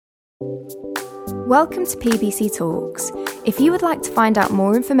Welcome to PBC Talks. If you would like to find out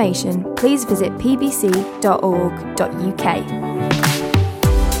more information, please visit pbc.org.uk.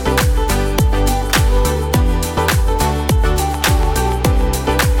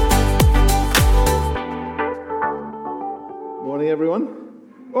 Morning, everyone.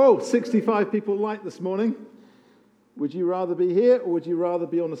 Oh, 65 people light this morning. Would you rather be here or would you rather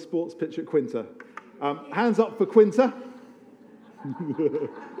be on a sports pitch at Quinta? Hands up for Quinta.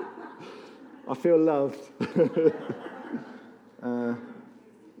 I feel loved.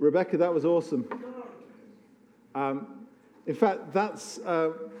 Rebecca, that was awesome. In fact, that's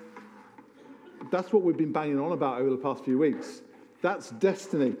what we've been banging on about over the past few weeks. That's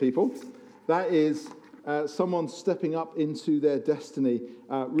destiny, people. That is someone stepping up into their destiny,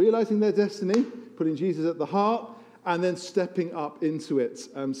 realizing their destiny, putting Jesus at the heart, and then stepping up into it.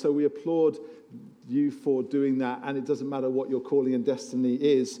 So we applaud you for doing that, and it doesn't matter what your calling and destiny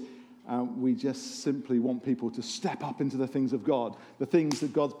is. We just simply want people to step up into the things of God, the things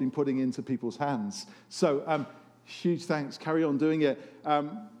that God's been putting into people's hands. So huge thanks. Carry on doing it.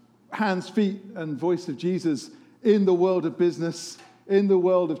 Hands, feet, and voice of Jesus in the world of business, in the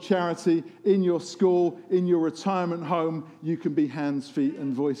world of charity, in your school, in your retirement home. You can be hands, feet,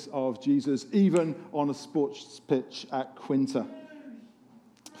 and voice of Jesus, even on a sports pitch at Quinta.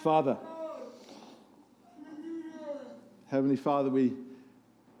 Father, Heavenly Father, we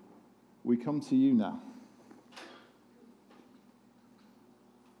come to you now.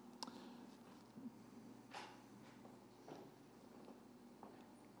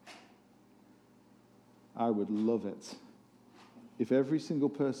 I would love it if every single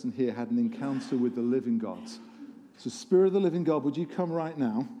person here had an encounter with the living God. So, Spirit of the living God, would you come right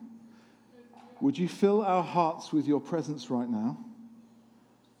now? Would you fill our hearts with your presence right now?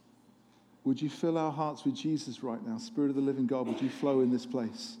 Would you fill our hearts with Jesus right now? Spirit of the living God, would you flow in this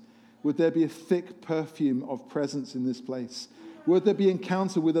place? Would there be a thick perfume of presence in this place? Would there be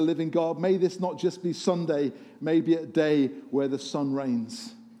encounter with the living God? May this not just be Sunday, may be a day where the sun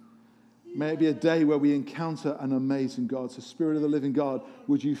reigns. May it be a day where we encounter an amazing God. So Spirit of the living God,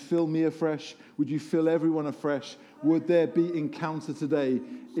 would you fill me afresh? Would you fill everyone afresh? Would there be encounter today?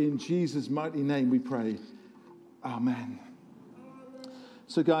 In Jesus' mighty name we pray. Amen.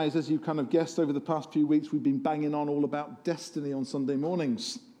 So guys, as you've kind of guessed over the past few weeks, we've been banging on all about destiny on Sunday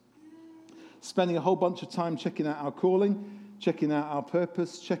mornings. Spending a whole bunch of time checking out our calling, checking out our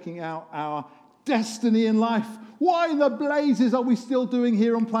purpose, checking out our destiny in life. Why in the blazes are we still doing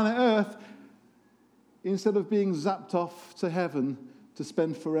here on planet Earth instead of being zapped off to heaven to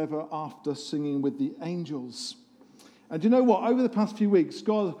spend forever after singing with the angels? And you know what? Over the past few weeks,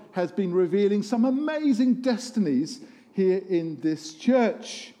 God has been revealing some amazing destinies here in this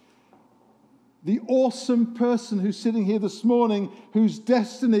church. The awesome person who's sitting here this morning, whose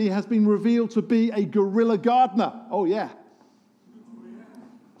destiny has been revealed to be a guerrilla gardener. Oh, yeah.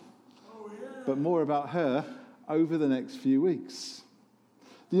 But more about her over the next few weeks.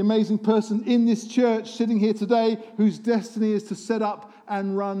 The amazing person in this church sitting here today, whose destiny is to set up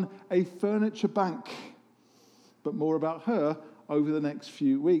and run a furniture bank. But more about her over the next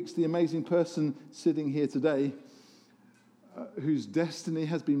few weeks. The amazing person sitting here today, whose destiny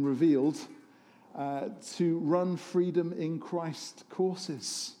has been revealed to run Freedom in Christ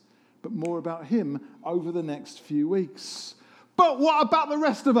courses. But more about him over the next few weeks. But what about the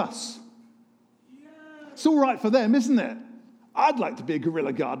rest of us? It's all right for them, isn't it? I'd like to be a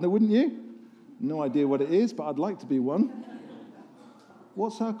guerrilla gardener, wouldn't you? No idea what it is, but I'd like to be one.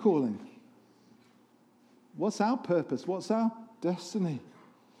 What's our calling? What's our purpose? What's our destiny?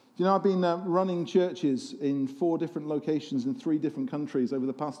 You know, I've been running churches in 4 different locations in 3 different countries over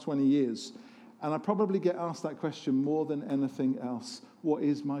the past 20 years. And I probably get asked that question more than anything else. What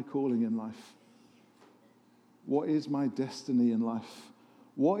is my calling in life? What is my destiny in life?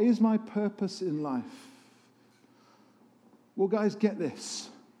 What is my purpose in life? Well, guys, get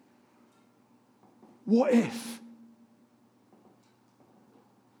this. What if?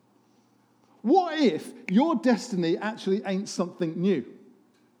 What if your destiny actually ain't something new?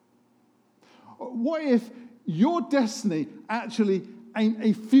 What if your destiny actually ain't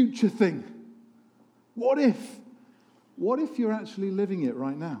a future thing? What if? What if you're actually living it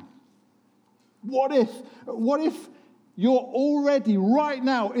right now? What if you're already right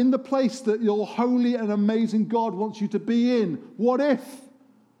now in the place that your holy and amazing God wants you to be in? What if?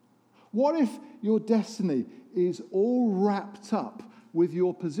 What if your destiny is all wrapped up with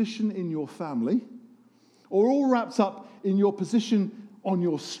your position in your family, or all wrapped up in your position on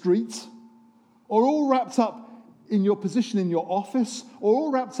your street, or all wrapped up in your position in your office, or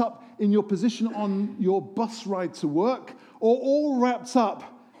all wrapped up in your position on your bus ride to work, or all wrapped up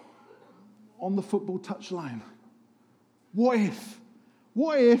on the football touchline? What if?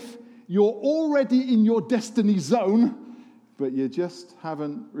 What if you're already in your destiny zone, but you just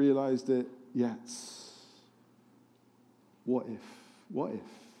haven't realized it yet? What if? What if?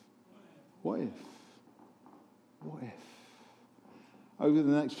 What if? What if? Over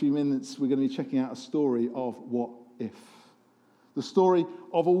the next few minutes, we're going to be checking out a story of what if. The story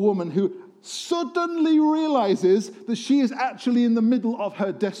of a woman who suddenly realizes that she is actually in the middle of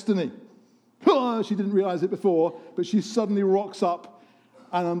her destiny. She didn't realize it before, but she suddenly rocks up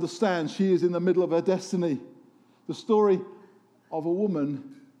and understands she is in the middle of her destiny. The story of a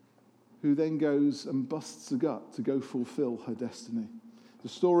woman who then goes and busts a gut to go fulfill her destiny. The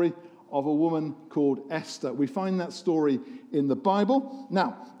story of a woman called Esther. We find that story in the Bible.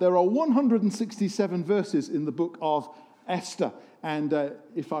 Now, there are 167 verses in the book of Esther. And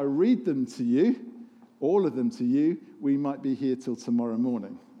if I read them to you, all of them to you, we might be here till tomorrow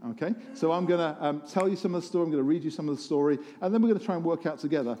morning. Okay? So I'm going to tell you some of the story. I'm going to read you some of the story. And then we're going to try and work out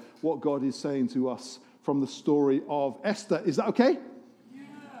together what God is saying to us from the story of Esther. Is that okay? Yeah.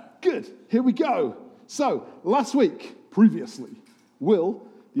 Good. Here we go. So, last week, previously, Will,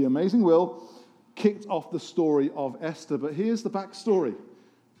 the amazing Will, kicked off the story of Esther. But here's the backstory.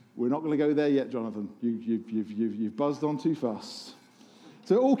 We're not going to go there yet, Jonathan. You've buzzed on too fast.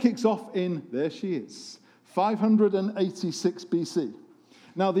 So it all kicks off in, there she is, 586 BC.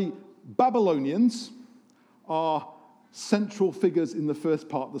 Now, the Babylonians are central figures in the first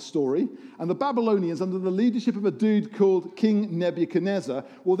part of the story. And the Babylonians, under the leadership of a dude called King Nebuchadnezzar,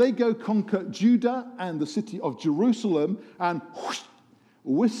 well, they go conquer Judah and the city of Jerusalem and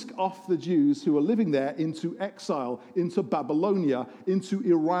whisk off the Jews who are living there into exile, into Babylonia, into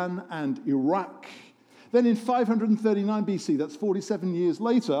Iran and Iraq. Then in 539 BC, that's 47 years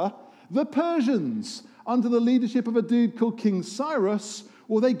later, the Persians, under the leadership of a dude called King Cyrus,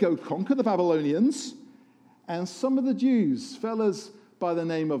 well, they go conquer the Babylonians, and some of the Jews, fellas by the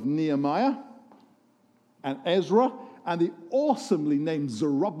name of Nehemiah and Ezra, and the awesomely named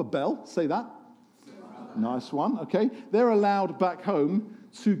Zerubbabel, say that? Nice one, okay. They're allowed back home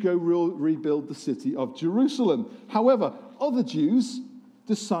to go rebuild the city of Jerusalem. However, other Jews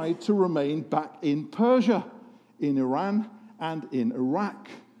decide to remain back in Persia, in Iran, and in Iraq.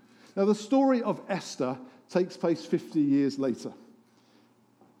 Now, the story of Esther takes place 50 years later.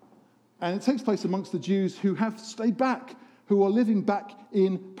 And it takes place amongst the Jews who have stayed back, who are living back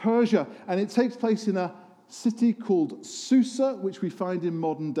in Persia. And it takes place in a city called Susa, which we find in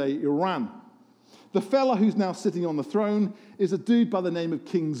modern-day Iran. The fella who's now sitting on the throne is a dude by the name of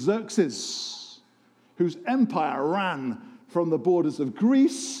King Xerxes, whose empire ran from the borders of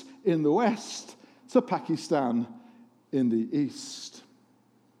Greece in the west to Pakistan in the east.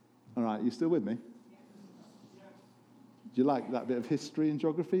 All right, you still with me? Do you like that bit of history and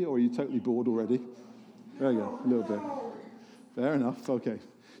geography, or are you totally bored already? There you go, a little bit. Fair enough, okay.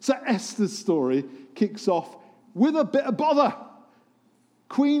 So Esther's story kicks off with a bit of bother.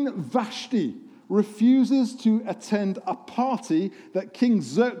 Queen Vashti refuses to attend a party that King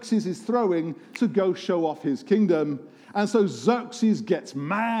Xerxes is throwing to go show off his kingdom. And so Xerxes gets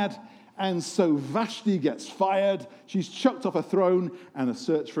mad, and so Vashti gets fired. She's chucked off her throne, and a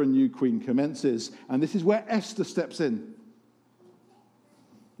search for a new queen commences. And this is where Esther steps in.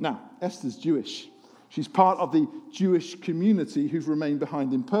 Now, Esther's Jewish. She's part of the Jewish community who've remained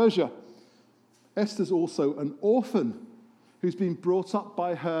behind in Persia. Esther's also an orphan who's been brought up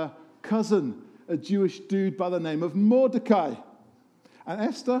by her cousin, a Jewish dude by the name of Mordecai. And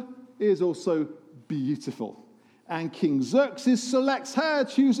Esther is also beautiful. And King Xerxes selects her,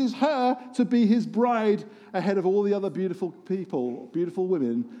 chooses her to be his bride ahead of all the other beautiful people, beautiful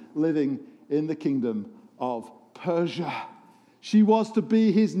women living in the kingdom of Persia. She was to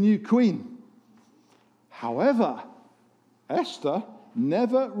be his new queen. However, Esther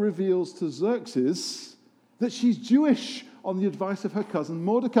never reveals to Xerxes that she's Jewish on the advice of her cousin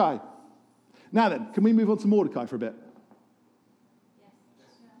Mordecai. Now then, can we move on to Mordecai for a bit?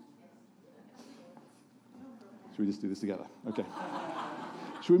 Should we just do this together? Okay.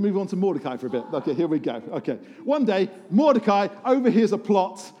 Should we move on to Mordecai for a bit? Okay, here we go. Okay. One day, Mordecai overhears a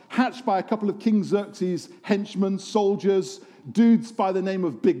plot hatched by a couple of King Xerxes' henchmen, soldiers, dudes by the name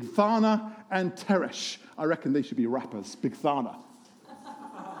of Bigthana and Teresh. I reckon they should be rappers. Bigthana.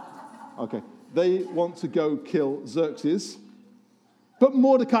 Okay. They want to go kill Xerxes. But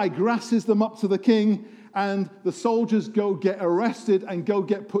Mordecai grasses them up to the king, and the soldiers go get arrested and go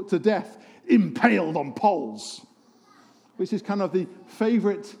get put to death, impaled on poles, which is kind of the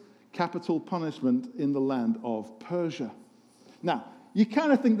favorite capital punishment in the land of Persia. Now, you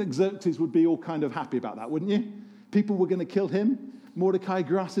kind of think that Xerxes would be all kind of happy about that, wouldn't you? People were going to kill him. Mordecai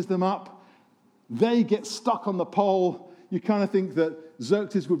grasses them up. They get stuck on the pole. You kind of think that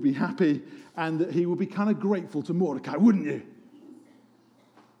Xerxes would be happy and that he would be kind of grateful to Mordecai, wouldn't you?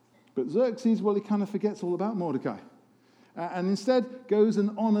 But Xerxes, well, he kind of forgets all about Mordecai. And instead goes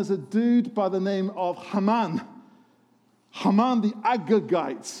and honors a dude by the name of Haman. Haman the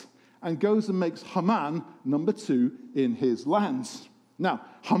Agagite. And goes and makes Haman number 2 in his lands. Now,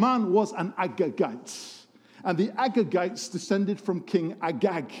 Haman was an Agagite. And the Agagites descended from King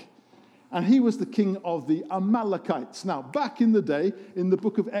Agag. And he was the king of the Amalekites. Now, back in the day, in the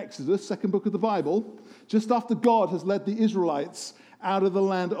book of Exodus, second book of the Bible, just after God has led the Israelites out of the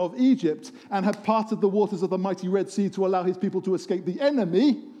land of Egypt and had parted the waters of the mighty Red Sea to allow his people to escape the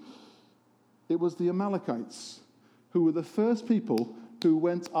enemy, it was the Amalekites who were the first people who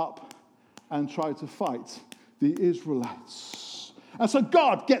went up and tried to fight the Israelites. And so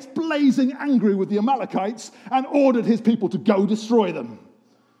God gets blazing angry with the Amalekites and ordered his people to go destroy them.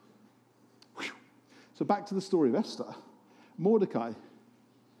 Whew. So back to the story of Esther. Mordecai,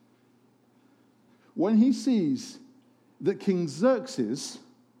 when he sees that King Xerxes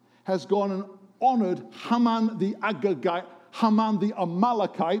has gone and honored Haman the Agagite, Haman the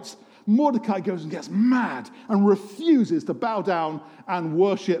Amalekite, Mordecai goes and gets mad and refuses to bow down and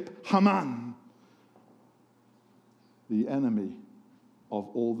worship Haman, the enemy of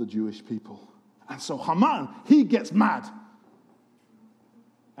all the Jewish people. And so Haman, he gets mad.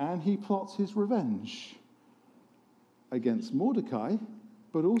 And he plots his revenge against Mordecai,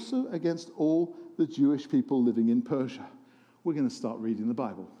 but also against all the Jewish people living in Persia. We're going to start reading the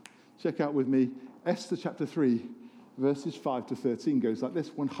Bible. Check out with me, Esther chapter 3, verses 5 to 13 goes like this.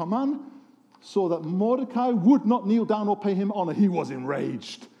 When Haman saw that Mordecai would not kneel down or pay him honor, he was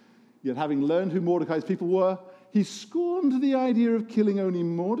enraged. Yet having learned who Mordecai's people were, he scorned the idea of killing only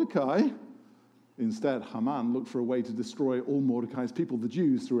Mordecai. Instead, Haman looked for a way to destroy all Mordecai's people, the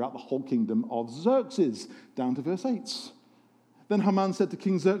Jews, throughout the whole kingdom of Xerxes. Down to verse 8. Then Haman said to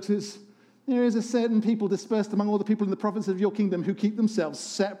King Xerxes, there is a certain people dispersed among all the people in the provinces of your kingdom who keep themselves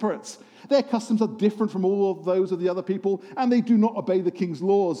separate. Their customs are different from all of those of the other people, and they do not obey the king's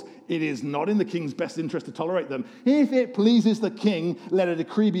laws. It is not in the king's best interest to tolerate them. If it pleases the king, let a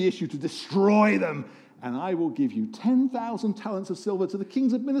decree be issued to destroy them, and I will give you 10,000 talents of silver to the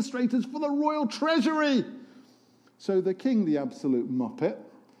king's administrators for the royal treasury. So the king, the absolute muppet,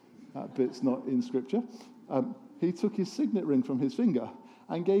 that bit's not in scripture, he took his signet ring from his finger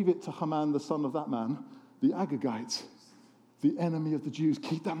and gave it to Haman, the son of that man, the Agagite, the enemy of the Jews.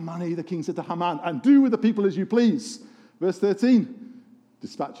 Keep that money, the king said to Haman, and do with the people as you please. Verse 13,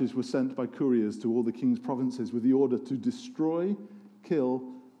 dispatches were sent by couriers to all the king's provinces with the order to destroy, kill,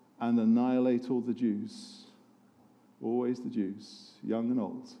 and annihilate all the Jews. Always the Jews, young and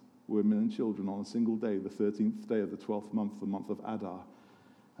old, women and children, on a single day, the 13th day of the 12th month, the month of Adar,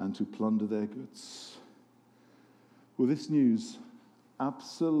 and to plunder their goods. Well, this news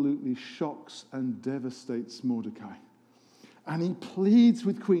absolutely shocks and devastates Mordecai. And he pleads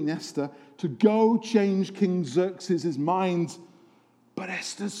with Queen Esther to go change King Xerxes' mind. But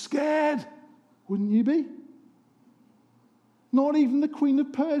Esther's scared. Wouldn't you be? Not even the Queen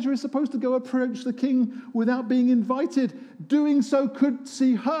of Persia is supposed to go approach the king without being invited. Doing so could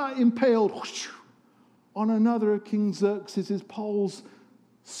see her impaled on another of King Xerxes' poles.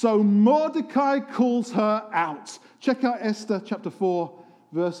 So Mordecai calls her out. Check out Esther chapter 4,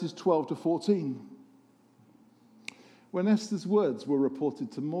 verses 12 to 14. When Esther's words were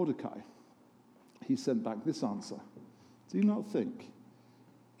reported to Mordecai, he sent back this answer. Do you not think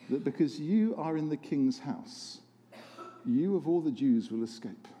that because you are in the king's house, you of all the Jews will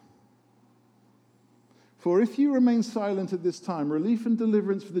escape? For if you remain silent at this time, relief and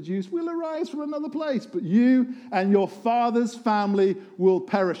deliverance for the Jews will arise from another place, but you and your father's family will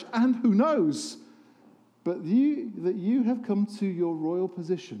perish. And who knows, but that you have come to your royal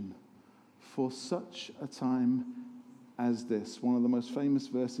position for such a time as this. One of the most famous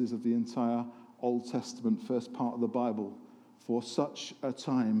verses of the entire Old Testament, first part of the Bible. For such a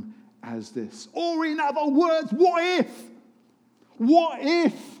time as this. Or in other words, what if? What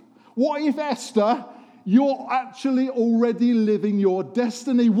if? What if, Esther, you're actually already living your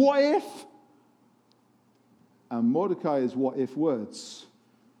destiny? What if? And Mordecai's what if words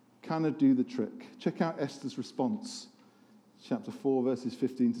kind of do the trick. Check out Esther's response. Chapter 4, verses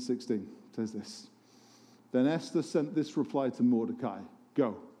 15 to 16. It says this. Then Esther sent this reply to Mordecai.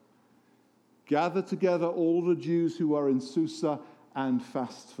 Go. Gather together all the Jews who are in Susa and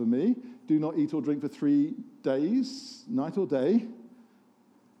fast for me. Do not eat or drink for 3 days, night or day.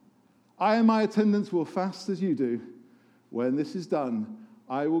 I and my attendants will fast as you do. When this is done,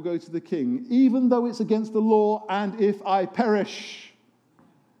 I will go to the king, even though it's against the law, and if I perish,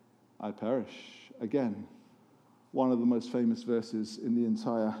 I perish. again, one of the most famous verses in the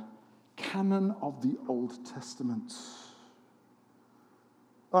entire canon of the Old Testament.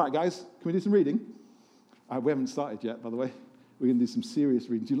 All right, guys, can we do some reading? We haven't started yet, by the way. We're going to do some serious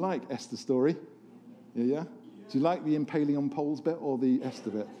reading. Do you like Esther's story? Yeah? Do you like the impaling on poles bit or the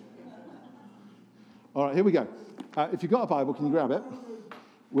Esther bit? All right, here we go. If you've got a Bible, can you grab it?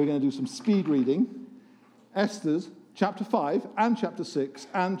 We're going to do some speed reading. Esther's chapter 5 and chapter 6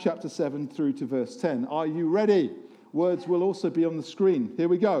 and chapter 7 through to verse 10. Are you ready? Words will also be on the screen. Here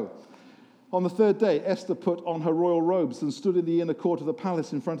we go. On the third day, Esther put on her royal robes and stood in the inner court of the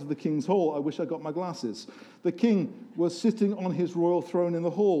palace in front of the king's hall. I wish I got my glasses. The king was sitting on his royal throne in the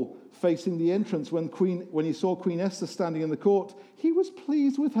hall, facing the entrance. When he saw Queen Esther standing in the court, he was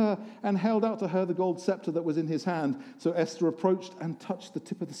pleased with her and held out to her the gold scepter that was in his hand. So Esther approached and touched the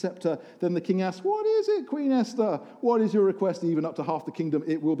tip of the scepter. Then the king asked, "What is it, Queen Esther? What is your request? Even up to half the kingdom,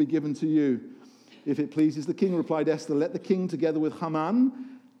 it will be given to you." "If it pleases the king," replied Esther, "let the king, together with Haman,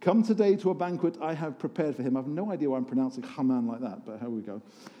 come today to a banquet I have prepared for him." I have no idea why I'm pronouncing Haman like that, but here we go.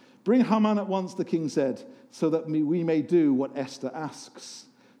 "Bring Haman at once," the king said, "so that we may do what Esther asks."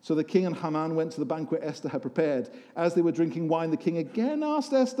 So the king and Haman went to the banquet Esther had prepared. As they were drinking wine, the king again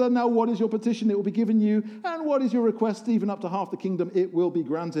asked Esther, "Now what is your petition? It will be given you. And what is your request? Even up to half the kingdom, it will be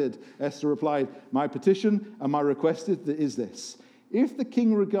granted." Esther replied, "My petition and my request is this. If the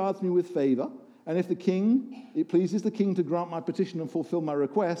king regards me with favor, and if it pleases the king to grant my petition and fulfill my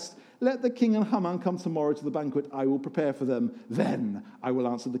request, let the king and Haman come tomorrow to the banquet I will prepare for them. Then I will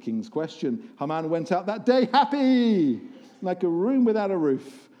answer the king's question." Haman went out that day happy, like a room without a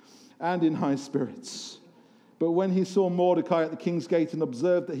roof, and in high spirits. But when he saw Mordecai at the king's gate and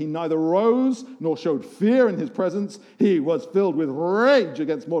observed that he neither rose nor showed fear in his presence, he was filled with rage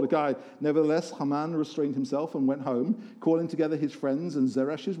against Mordecai. Nevertheless, Haman restrained himself and went home, calling together his friends and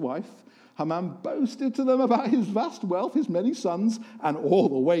Zeresh his wife. Haman boasted to them about his vast wealth, his many sons, and all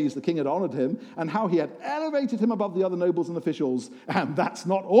the ways the king had honored him, and how he had elevated him above the other nobles and officials. "And that's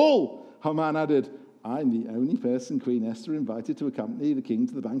not all," Haman added. "I'm the only person Queen Esther invited to accompany the king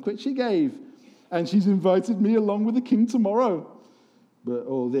to the banquet she gave, and she's invited me along with the king tomorrow. But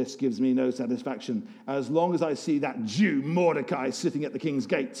all this gives me no satisfaction, as long as I see that Jew Mordecai sitting at the king's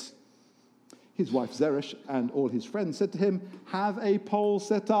gates." His wife Zeresh and all his friends said to him, "Have a pole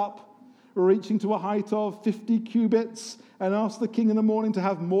set up, reaching to a height of 50 cubits, and ask the king in the morning to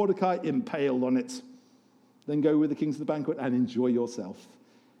have Mordecai impaled on it. Then go with the king to the banquet and enjoy yourself."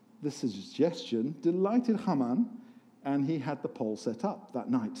 The suggestion delighted Haman, and he had the pole set up. That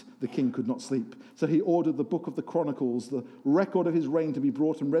night, the king could not sleep, so he ordered the book of the Chronicles, the record of his reign, to be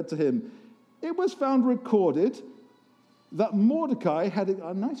brought and read to him. It was found recorded that Mordecai had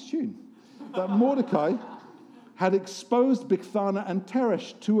a nice tune. That Mordecai had exposed Bigthana and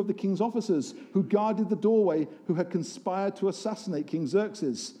Teresh, two of the king's officers, who guarded the doorway, who had conspired to assassinate King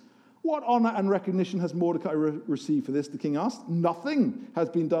Xerxes. "What honor and recognition has Mordecai received for this?" the king asked. "Nothing has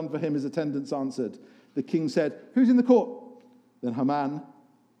been done for him," his attendants answered. The king said, "Who's in the court?" Then Haman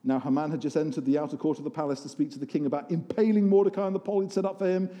had just entered the outer court of the palace to speak to the king about impaling Mordecai on the pole he'd set up for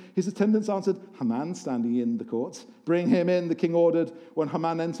him. His attendants answered, "Haman standing in the court." "Bring him in," the king ordered. When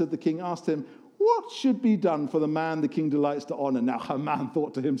Haman entered, the king asked him, "What should be done for the man the king delights to honor?" Now Haman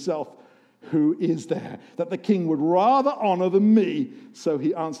thought to himself, "Who is there that the king would rather honor than me?" So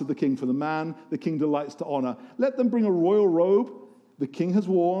he answered the king, "For the man the king delights to honor, let them bring a royal robe the king has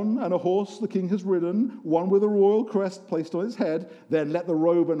worn, and a horse the king has ridden, one with a royal crest placed on his head. Then let the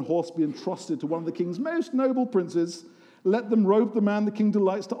robe and horse be entrusted to one of the king's most noble princes. Let them robe the man the king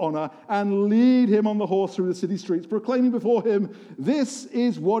delights to honor and lead him on the horse through the city streets, proclaiming before him, 'This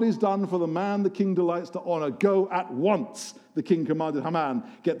is what is done for the man the king delights to honor.' Go at once," the king commanded Haman.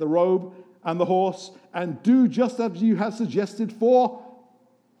 "Get the robe and the horse, and do just as you have suggested for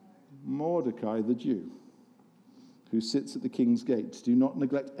Mordecai the Jew, who sits at the king's gate. Do not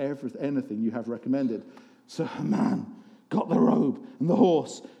neglect anything you have recommended." So Haman got the robe and the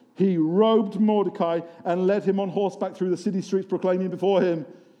horse. He robed Mordecai and led him on horseback through the city streets, proclaiming before him,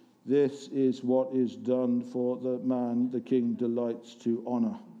 "This is what is done for the man the king delights to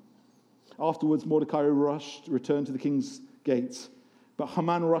honor." Afterwards, Mordecai returned to the king's gates. But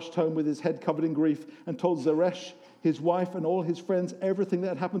Haman rushed home with his head covered in grief and told Zeresh, his wife, and all his friends everything that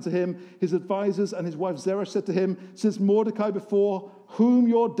had happened to him. His advisors and his wife Zeresh said to him, "Since Mordecai, before whom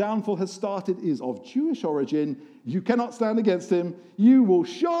your downfall has started, is of Jewish origin, you cannot stand against him. You will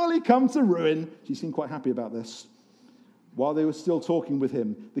surely come to ruin." She seemed quite happy about this. While they were still talking with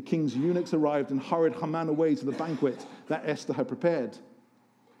him, the king's eunuchs arrived and hurried Haman away to the banquet that Esther had prepared.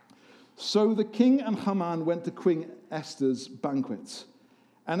 So the king and Haman went to Queen Esther's banquet.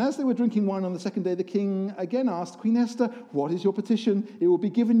 And as they were drinking wine on the second day, the king again asked Queen Esther, "What is your petition? It will be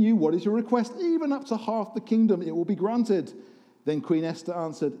given you. What is your request? Even up to half the kingdom, it will be granted." Then Queen Esther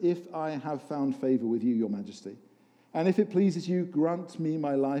answered, "If I have found favor with you, your majesty, and if it pleases you, grant me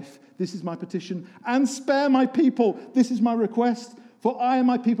my life. This is my petition. And spare my people. This is my request. For I and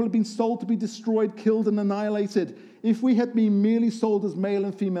my people have been sold to be destroyed, killed, and annihilated. If we had been merely sold as male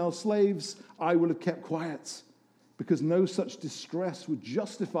and female slaves, I would have kept quiet, because no such distress would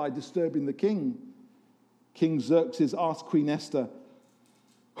justify disturbing the king." King Xerxes asked Queen Esther,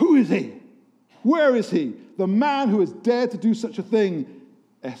 "Who is he? Where is he? The man who has dared to do such a thing?"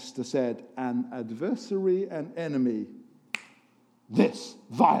 Esther said, "An adversary and enemy. This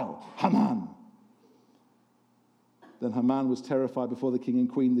vile Haman." Then Haman was terrified before the king and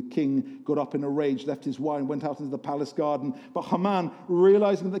queen. The king got up in a rage, left his wine, went out into the palace garden. But Haman,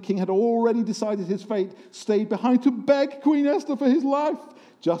 realizing that the king had already decided his fate, stayed behind to beg Queen Esther for his life.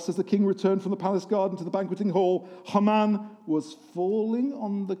 Just as the king returned from the palace garden to the banqueting hall, Haman was falling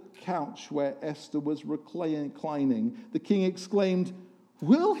on the couch where Esther was reclining. The king exclaimed,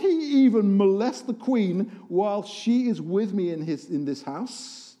 "Will he even molest the queen while she is with me in this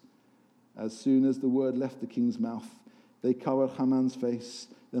house?" As soon as the word left the king's mouth, they covered Haman's face.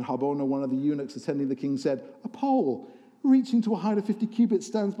 Then Harbona, one of the eunuchs attending the king, said, "A pole reaching to a height of 50 cubits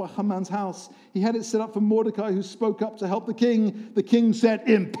stands by Haman's house. He had it set up for Mordecai, who spoke up to help the king." The king said,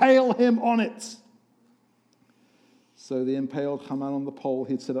 "Impale him on it." So they impaled Haman on the pole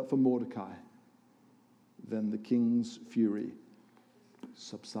he had set up for Mordecai. Then the king's fury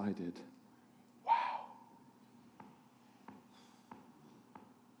subsided. Wow.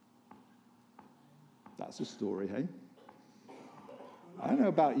 That's a story, hey? I don't know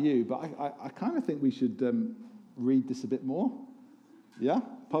about you, but I kind of think we should read this a bit more. Yeah?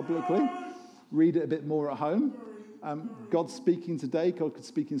 Publicly. Read it a bit more at home. God's speaking today. God could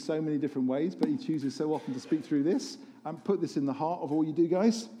speak in so many different ways, but he chooses so often to speak through this. Put this in the heart of all you do,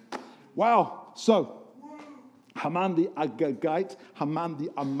 guys. Wow. So, Haman the Agagite, Haman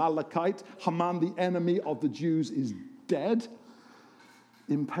the Amalekite, Haman the enemy of the Jews is dead,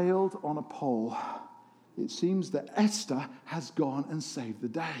 impaled on a pole. It seems that Esther has gone and saved the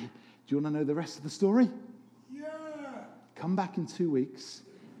day. Do you want to know the rest of the story? Yeah. Come back in 2 weeks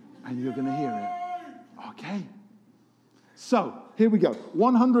and you're going to hear it. Okay. So, here we go.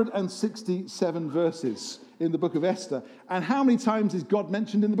 167 verses in the book of Esther. And how many times is God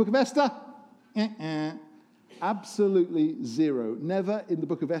mentioned in the book of Esther? Absolutely zero. Never in the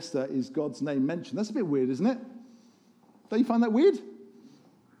book of Esther is God's name mentioned. That's a bit weird, isn't it? Don't you find that weird?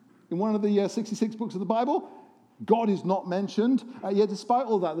 In one of the 66 books of the Bible, God is not mentioned. Yet despite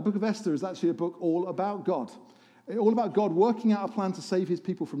all that, the book of Esther is actually a book all about God. All about God working out a plan to save his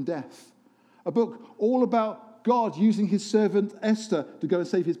people from death. A book all about God using his servant Esther to go and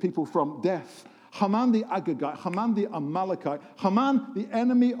save his people from death. Haman the Agagite, Haman the Amalekite, Haman the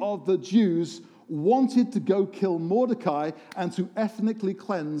enemy of the Jews, wanted to go kill Mordecai and to ethnically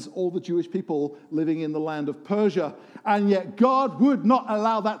cleanse all the Jewish people living in the land of Persia. And yet God would not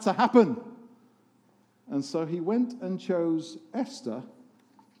allow that to happen. And so he went and chose Esther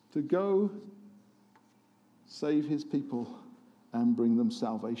to go save his people and bring them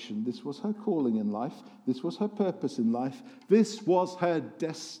salvation. This was her calling in life. This was her purpose in life. This was her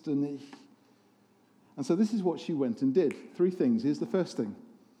destiny. And so this is what she went and did. 3 things. Here's the first thing.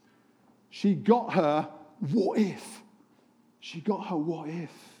 She got her what if. She got her what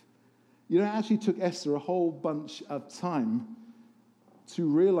if. You know, it actually took Esther a whole bunch of time to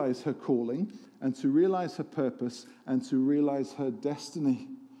realize her calling and to realize her purpose and to realize her destiny,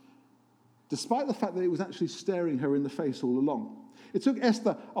 despite the fact that it was actually staring her in the face all along. It took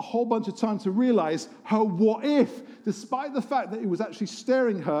Esther a whole bunch of time to realize her what if, despite the fact that it was actually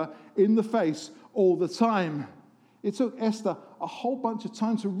staring her in the face all the time. It took Esther a whole bunch of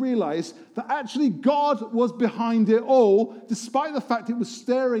time to realize that actually God was behind it all, despite the fact it was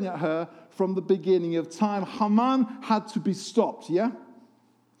staring at her from the beginning of time. Haman had to be stopped, yeah?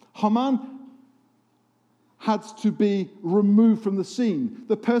 Haman had to be removed from the scene.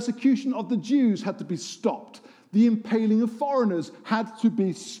 The persecution of the Jews had to be stopped. The impaling of foreigners had to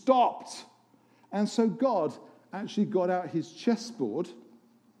be stopped. And so God actually got out his chessboard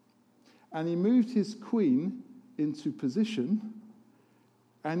and he moved his queen into position,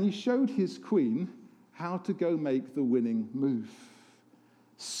 and he showed his queen how to go make the winning move.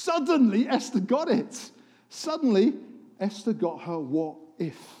 Suddenly, Esther got it. Suddenly, Esther got her what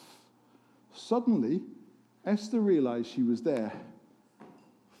if. Suddenly, Esther realized she was there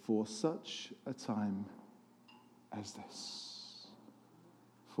for such a time as this.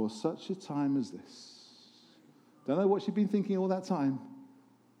 For such a time as this. Don't know what she'd been thinking all that time,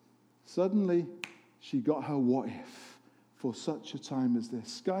 Suddenly, she got her what if for such a time as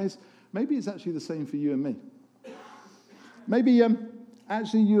this. Guys, maybe it's actually the same for you and me. Maybe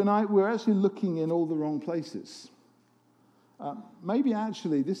actually you and I, we're actually looking in all the wrong places. Maybe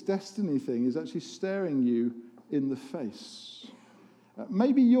actually this destiny thing is actually staring you in the face.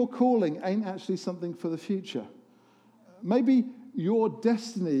 Maybe your calling ain't actually something for the future. Maybe your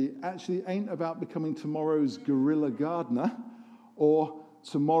destiny actually ain't about becoming tomorrow's guerrilla gardener or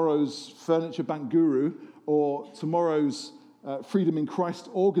tomorrow's furniture bank guru or tomorrow's Freedom in Christ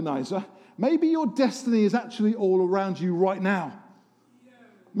organizer. Maybe your destiny is actually all around you right now.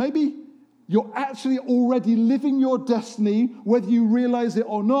 Maybe you're actually already living your destiny, whether you realize it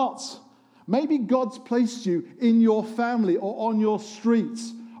or not. Maybe God's placed you in your family or on your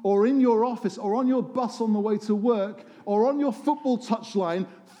streets or in your office or on your bus on the way to work or on your football touchline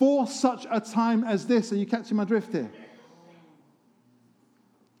for such a time as this. Are you catching my drift here?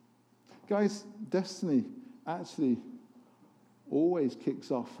 Guys, destiny actually always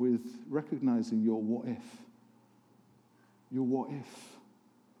kicks off with recognizing your what if. Your what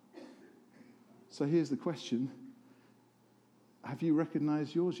if. So here's the question. Have you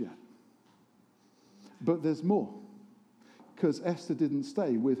recognized yours yet? But there's more. Because Esther didn't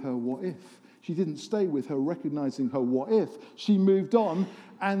stay with her what if. She didn't stay with her recognizing her what if. She moved on,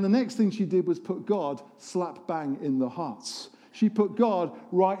 and the next thing she did was put God slap bang in the hearts. She put God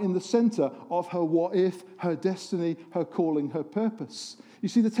right in the center of her what if, her destiny, her calling, her purpose. You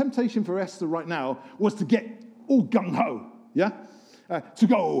see, the temptation for Esther right now was to get all gung-ho, yeah? To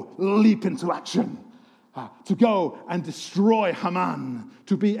go leap into action, to go and destroy Haman,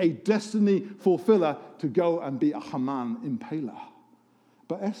 to be a destiny fulfiller, to go and be a Haman impaler.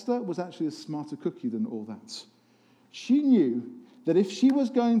 But Esther was actually a smarter cookie than all that. She knew that if she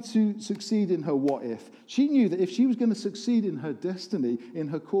was going to succeed in her what if, she knew that if she was going to succeed in her destiny, in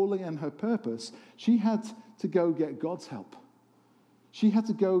her calling and her purpose, she had to go get God's help. She had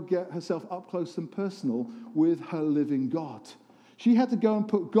to go get herself up close and personal with her living God. She had to go and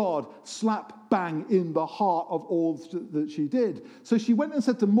put God slap bang in the heart of all that she did. So she went and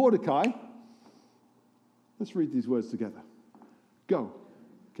said to Mordecai, let's read these words together. Go,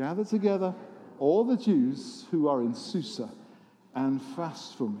 gather together all the Jews who are in Susa and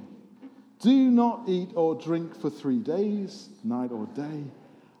fast for me. Do not eat or drink for 3 days, night or day.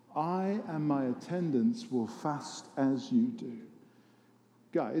 I and my attendants will fast as you do.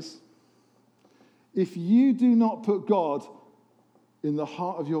 Guys, if you do not put God in the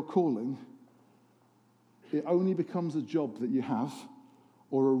heart of your calling, it only becomes a job that you have,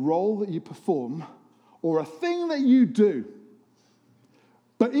 or a role that you perform, or a thing that you do.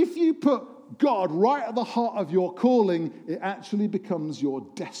 But if you put God right at the heart of your calling, it actually becomes your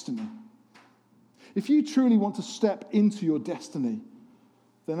destiny. If you truly want to step into your destiny,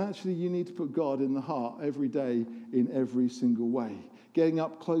 then actually you need to put God in the heart every day in every single way. Getting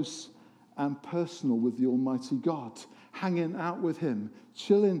up close and personal with the Almighty God, hanging out with Him,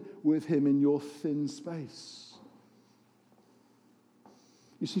 chilling with Him in your thin space.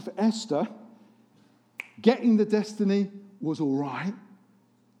 You see, for Esther, getting the destiny was all right,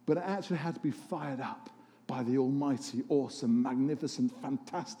 but it actually had to be fired up by the almighty, awesome, magnificent,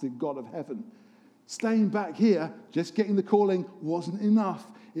 fantastic God of heaven. Staying back here, just getting the calling wasn't enough.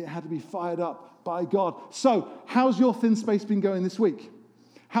 It had to be fired up by God. So, how's your thin space been going this week?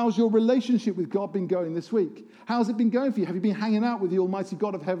 How's your relationship with God been going this week? How's it been going for you? Have you been hanging out with the almighty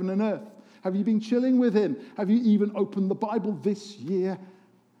God of heaven and earth? Have you been chilling with Him? Have you even opened the Bible this year?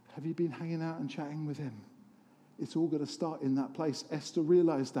 Have you been hanging out and chatting with Him? It's all got to start in that place. Esther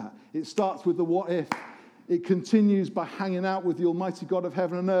realized that. It starts with the what if. It continues by hanging out with the almighty God of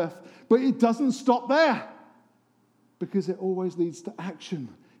heaven and earth. But it doesn't stop there, because it always leads to action.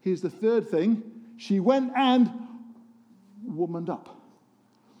 Here's the third thing. She went and womaned up.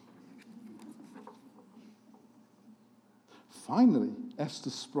 Finally, Esther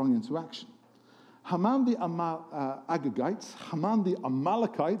sprung into action. Haman the Agagites, Haman the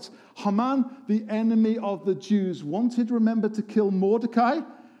Amalekites, Haman the enemy of the Jews wanted, remember, to kill Mordecai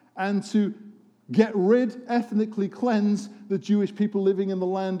and to get rid, ethnically cleanse the Jewish people living in the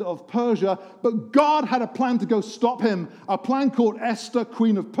land of Persia. But God had a plan to go stop him, a plan called Esther,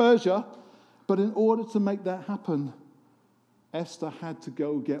 Queen of Persia. But in order to make that happen, Esther had to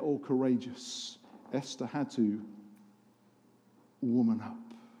go get all courageous. Esther had to woman up.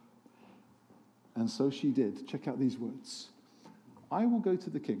 And so she did. Check out these words. I will go to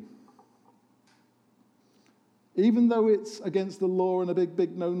the king. Even though it's against the law and a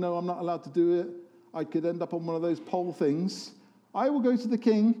big no, I'm not allowed to do it. I could end up on one of those poll things. I will go to the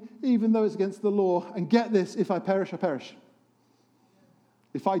king, even though it's against the law. And get this, if I perish, I perish.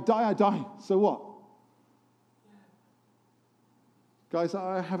 If I die, I die. So what? Guys,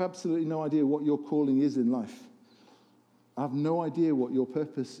 I have absolutely no idea what your calling is in life. I have no idea what your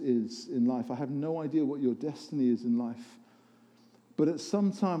purpose is in life. I have no idea what your destiny is in life. But at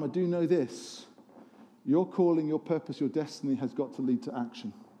some time, I do know this. Your calling, your purpose, your destiny has got to lead to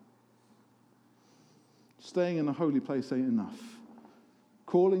action. Staying in a holy place ain't enough.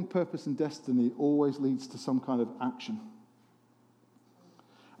 Calling, purpose, and destiny always leads to some kind of action.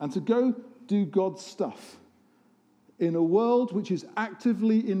 And to go do God's stuff in a world which is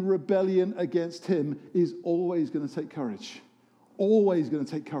actively in rebellion against him is always going to take courage. Always going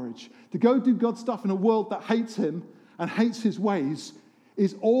to take courage. To go do God's stuff in a world that hates him and hates his ways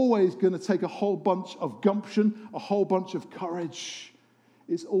is always going to take a whole bunch of gumption, a whole bunch of courage.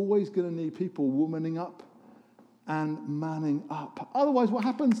 It's always going to need people womaning up and manning up. Otherwise, what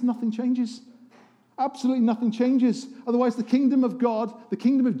happens? Nothing changes. Absolutely nothing changes. Otherwise, the kingdom of God, the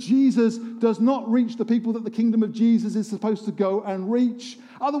kingdom of Jesus, does not reach the people that the kingdom of Jesus is supposed to go and reach.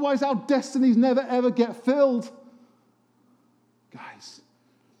 Otherwise, our destinies never, ever get filled. Guys,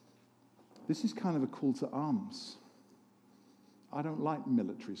 this is kind of a call to arms. I don't like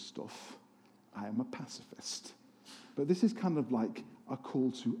military stuff. I am a pacifist. But this is kind of like a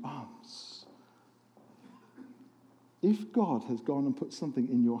call to arms. If God has gone and put something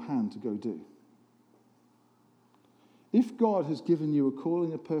in your hand to go do, if God has given you a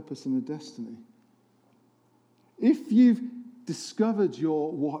calling, a purpose, and a destiny, if you've discovered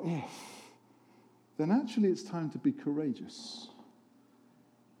your what if, then actually it's time to be courageous.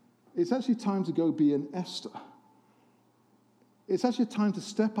 It's actually time to go be an Esther. It's actually time to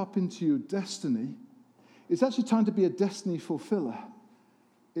step up into your destiny. It's actually time to be a destiny fulfiller.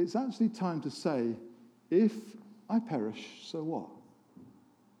 It's actually time to say, if I perish, so what?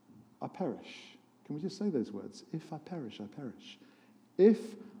 I perish. Can we just say those words? If I perish, I perish. If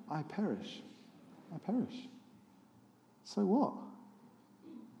I perish, I perish. So what?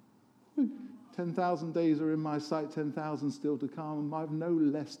 10,000 days are in my sight, 10,000 still to come. I have no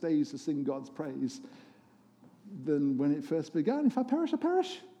less days to sing God's praise than when it first began. If I perish, I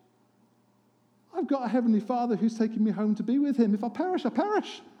perish. I've got a heavenly Father who's taking me home to be with him. If I perish, I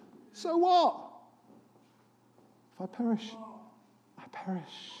perish. So what? If I perish, I perish.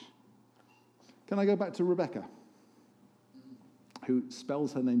 Can I go back to Rebecca, who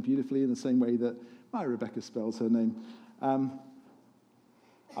spells her name beautifully in the same way that my Rebecca spells her name?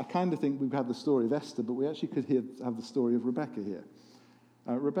 I kind of think we've had the story of Esther, but we actually could have the story of Rebecca here.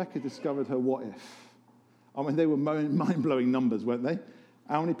 Rebecca discovered her what if. I mean, they were mind-blowing numbers, weren't they?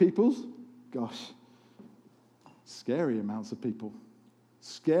 How many people? Gosh, scary amounts of people.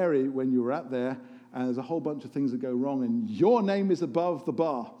 Scary when you're out there and there's a whole bunch of things that go wrong and your name is above the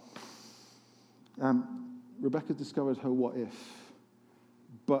bar. Rebecca discovered her what if.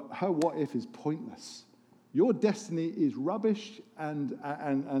 But her what if is pointless. Your destiny is rubbish and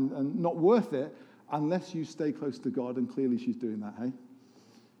not worth it unless you stay close to God, and clearly she's doing that, hey?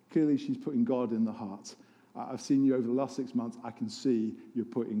 Clearly she's putting God in the heart. I've seen you over the last 6 months. I can see you're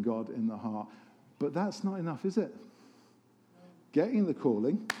putting God in the heart. But that's not enough, is it? Getting the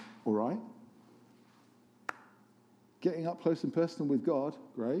calling, all right. Getting up close and personal with God,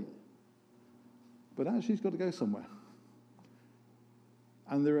 great. But actually, it's got to go somewhere.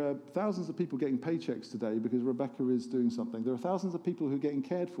 And there are thousands of people getting paychecks today because Rebecca is doing something. There are thousands of people who are getting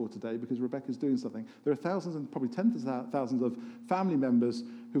cared for today because Rebecca's doing something. There are thousands and probably tens of thousands of family members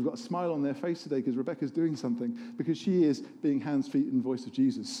who've got a smile on their face today because Rebecca's doing something, because she is being hands, feet, and voice of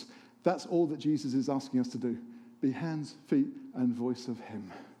Jesus. That's all that Jesus is asking us to do. Be hands, feet, and voice of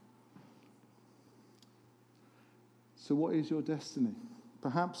him. So what is your destiny?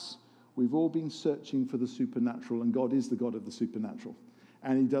 Perhaps we've all been searching for the supernatural, and God is the God of the supernatural.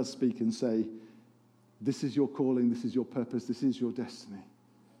 And he does speak and say, this is your calling, this is your purpose, this is your destiny.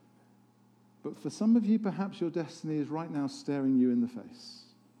 But for some of you, perhaps your destiny is right now staring you in the face.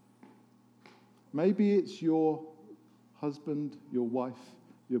 Maybe it's your husband, your wife,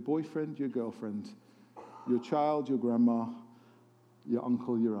 your boyfriend, your girlfriend, your child, your grandma, your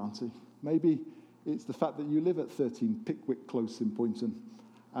uncle, your auntie. Maybe it's the fact that you live at 13 Pickwick Close in Poynton,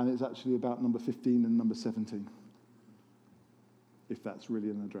 and it's actually about number 15 and number 17. If that's really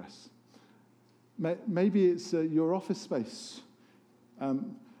an address. Maybe it's your office space.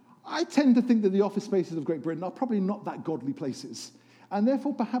 I tend to think that the office spaces of Great Britain are probably not that godly places. And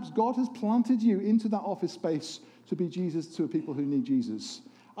therefore, perhaps God has planted you into that office space to be Jesus to people who need Jesus.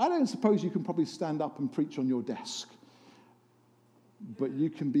 I don't suppose you can probably stand up and preach on your desk. But you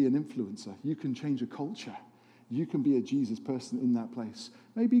can be an influencer. You can change a culture. You can be a Jesus person in that place.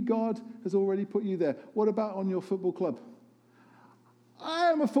 Maybe God has already put you there. What about on your football club?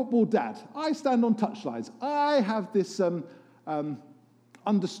 I am a football dad. I stand on touchlines. I have this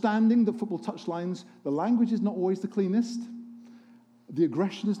understanding that football touchlines, the language is not always the cleanest. The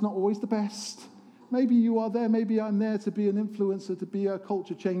aggression is not always the best. Maybe you are there, maybe I'm there to be an influencer, to be a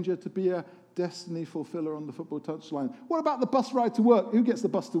culture changer, to be a destiny fulfiller on the football touchline. What about the bus ride to work? Who gets the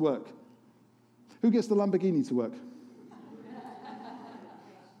bus to work? Who gets the Lamborghini to work?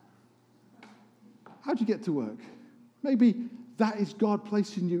 How'd you get to work? Maybe that is God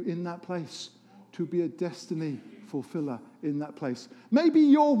placing you in that place to be a destiny fulfiller in that place. Maybe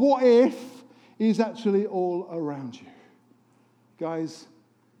your what if is actually all around you. Guys,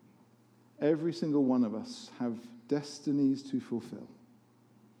 every single one of us have destinies to fulfill.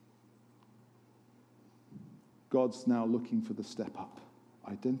 God's now looking for the step up.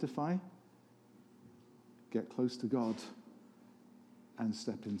 Identify, get close to God, and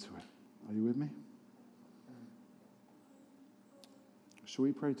step into it. Are you with me? Shall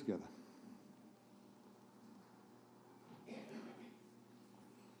we pray together?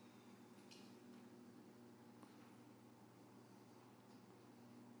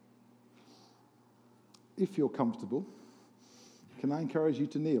 If you're comfortable, can I encourage you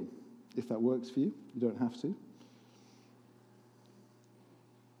to kneel? If that works for you, you don't have to.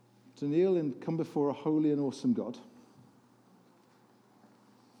 To kneel and come before a holy and awesome God.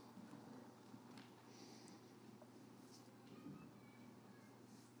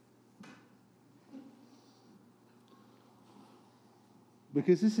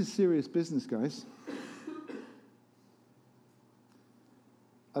 Because this is serious business, guys.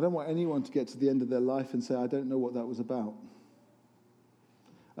 I don't want anyone to get to the end of their life and say, I don't know what that was about.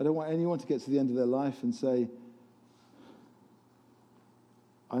 I don't want anyone to get to the end of their life and say,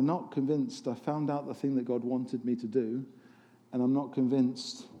 I'm not convinced. I found out the thing that God wanted me to do, and I'm not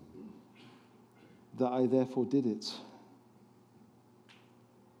convinced that I therefore did it.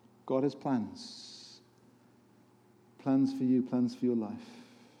 God has plans. Plans for you, plans for your life.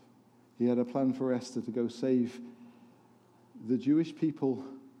 He had a plan for Esther to go save the Jewish people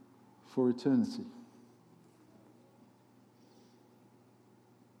for eternity.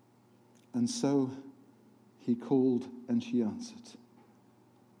 And so he called and she answered.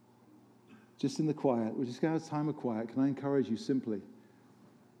 Just in the quiet, we're just going to have a time of quiet. Can I encourage you simply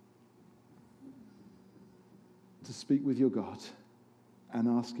to speak with your God and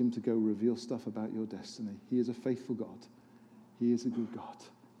ask him to go reveal stuff about your destiny? He is a faithful God. He is a good God.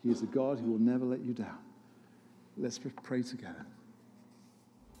 He is a God who will never let you down. Let's pray together.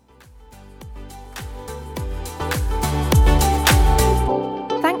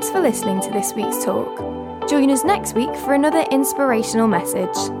 Thanks for listening to this week's talk. Join us next week for another inspirational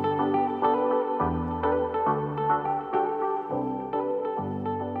message.